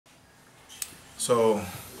So,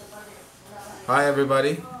 hi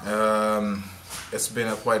everybody. It's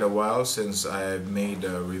been quite a while since I made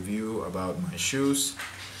a review about my shoes.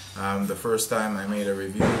 The first time I made a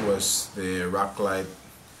review was the Rocklite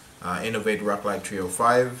Innovate Rocklite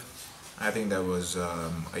 305. I think that was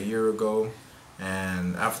a year ago.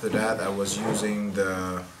 And after that I was using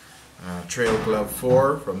the Trail Glove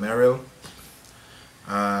 4 from Merrell.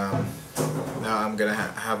 Now I'm gonna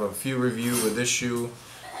have a few review with this shoe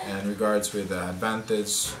in regards with the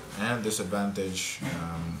advantage and disadvantage,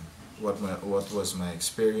 what was my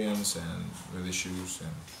experience and with the shoes, and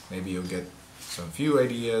maybe you'll get some few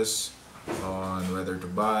ideas on whether to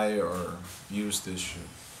buy or use this shoe.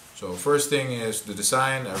 So first thing is the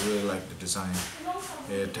design. I really like the design.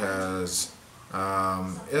 It has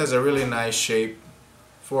a really nice shape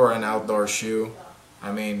for an outdoor shoe.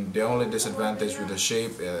 I mean, the only disadvantage with the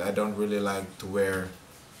shape, I don't really like to wear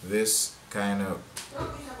this kind of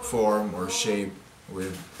form or shape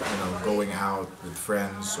with, going out with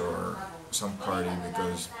friends or some party,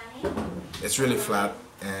 because it's really flat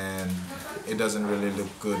and it doesn't really look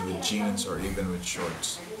good with jeans or even with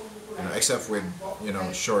shorts, except with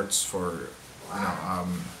shorts for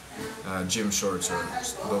gym shorts or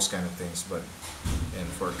those kind of things. But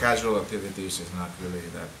for casual activities, it's not really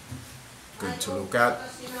that good to look at.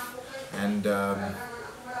 And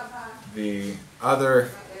the other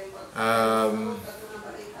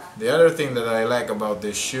thing that I like about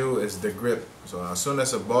this shoe is the grip. So as soon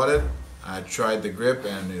as I bought it, I tried the grip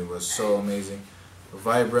and it was so amazing.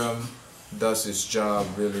 Vibram does its job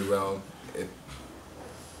really well. It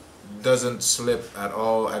doesn't slip at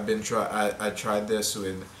all. I tried this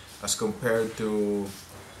with, as compared to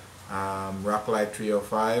Rocklite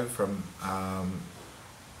 305 from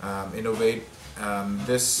Innovate.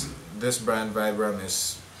 This brand Vibram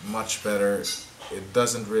is much better. It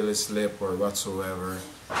doesn't really slip or whatsoever.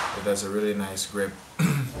 It has a really nice grip.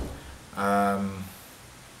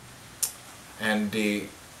 And the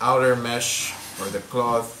outer mesh or the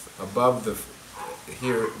cloth above the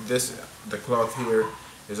cloth here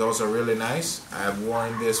is also really nice. I've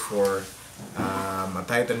worn this for a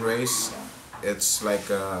Titan race. It's like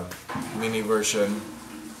a mini version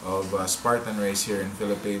of a Spartan race here in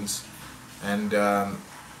Philippines, and the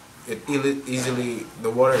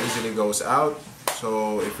water easily goes out.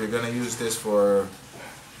 So if you're gonna use this for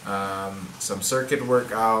some circuit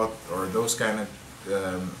workout or those kind of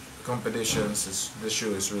competitions, this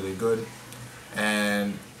shoe is really good.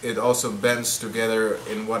 And it also bends together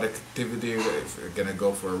in what activity. If you're gonna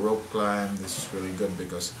go for a rope climb, this is really good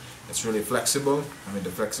because it's really flexible. I mean,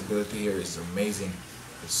 the flexibility here is amazing.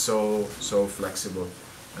 It's so flexible.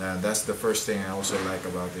 That's the first thing I also like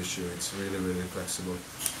about this shoe. It's really flexible.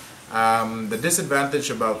 The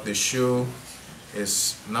disadvantage about this shoe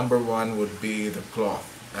is, number one would be the cloth.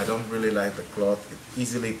 I don't really like the cloth. It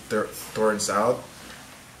easily turns out.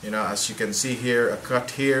 As you can see here, a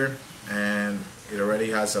cut here, and it already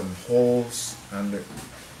has some holes on the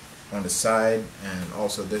side, and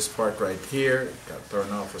also this part right here got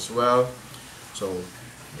torn off as well. So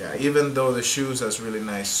yeah, even though the shoes has really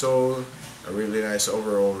nice sole, a really nice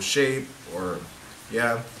overall shape, or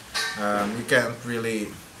you can't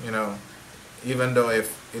really, even though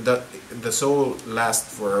if the sole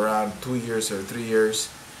lasts for around 2 years or 3 years,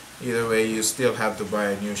 either way you still have to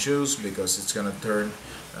buy new shoes because it's gonna turn.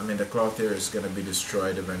 I mean, the cloth here is gonna be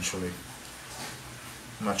destroyed eventually,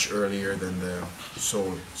 much earlier than the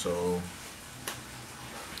sole. So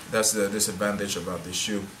that's the disadvantage about this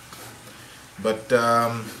shoe. But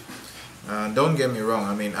don't get me wrong,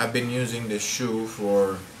 I mean, I've been using this shoe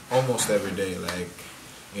for almost every day. Like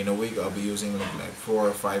in a week I'll be using it like 4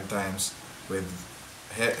 or 5 times with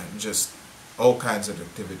just all kinds of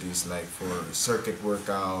activities, like for circuit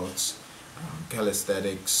workouts,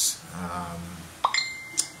 calisthenics,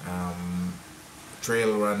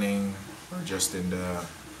 trail running, or just in the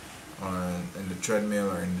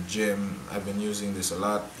treadmill or in the gym. I've been using this a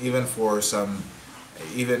lot. Even for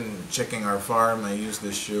even checking our farm, I use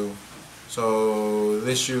this shoe. So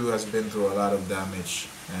this shoe has been through a lot of damage,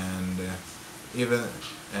 and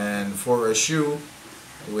for a shoe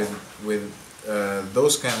with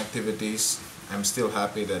those kind of activities, I'm still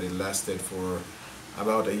happy that it lasted for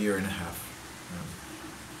about a year and a half.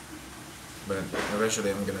 But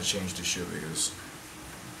eventually I'm gonna change the shoe because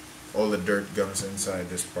all the dirt comes inside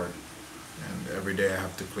this part, and every day I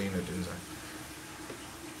have to clean it inside.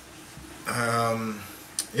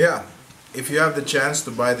 Yeah, if you have the chance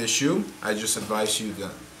to buy this shoe, I just advise you to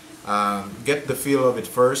get the feel of it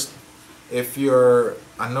first. If you're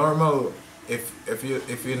a normal, if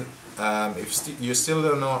you still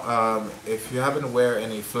don't know, if you haven't wear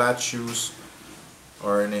any flat shoes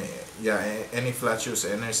or any flat shoes,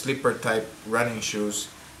 any slipper type running shoes.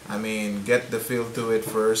 I mean, get the feel to it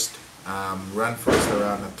first. Run first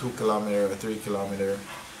around a 2 kilometer or 3 kilometer.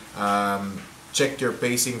 Check your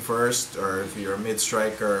pacing first, or if you're mid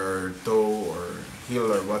striker or toe or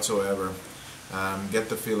heel or whatsoever. Get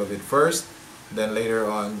the feel of it first, then later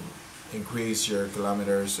on increase your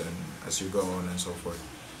kilometers and as you go on and so forth.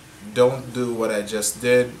 Don't do what I just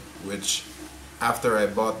did, which after I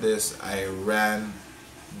bought this, I ran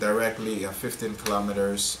directly 15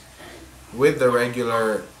 kilometers with the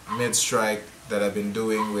regular mid-strike that I've been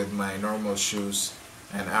doing with my normal shoes,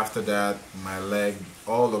 and after that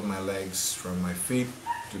all of my legs from my feet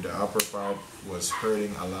to the upper part was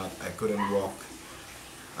hurting a lot. I couldn't walk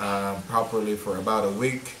properly for about a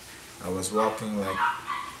week. I was walking like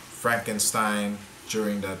Frankenstein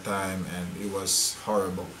during that time, and it was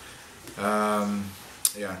horrible.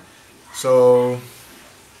 Yeah, so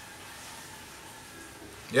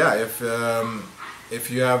yeah, if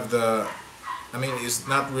you have the, I mean, it's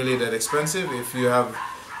not really that expensive.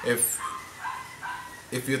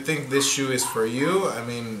 If you think this shoe is for you, I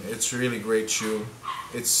mean, it's really great shoe.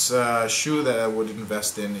 It's a shoe that I would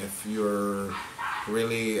invest in if you're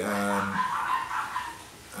really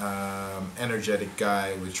energetic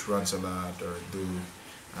guy which runs a lot or do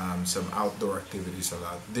some outdoor activities a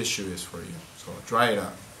lot. This shoe is for you, so try it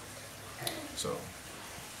out. So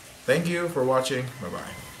thank you for watching. Bye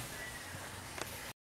bye.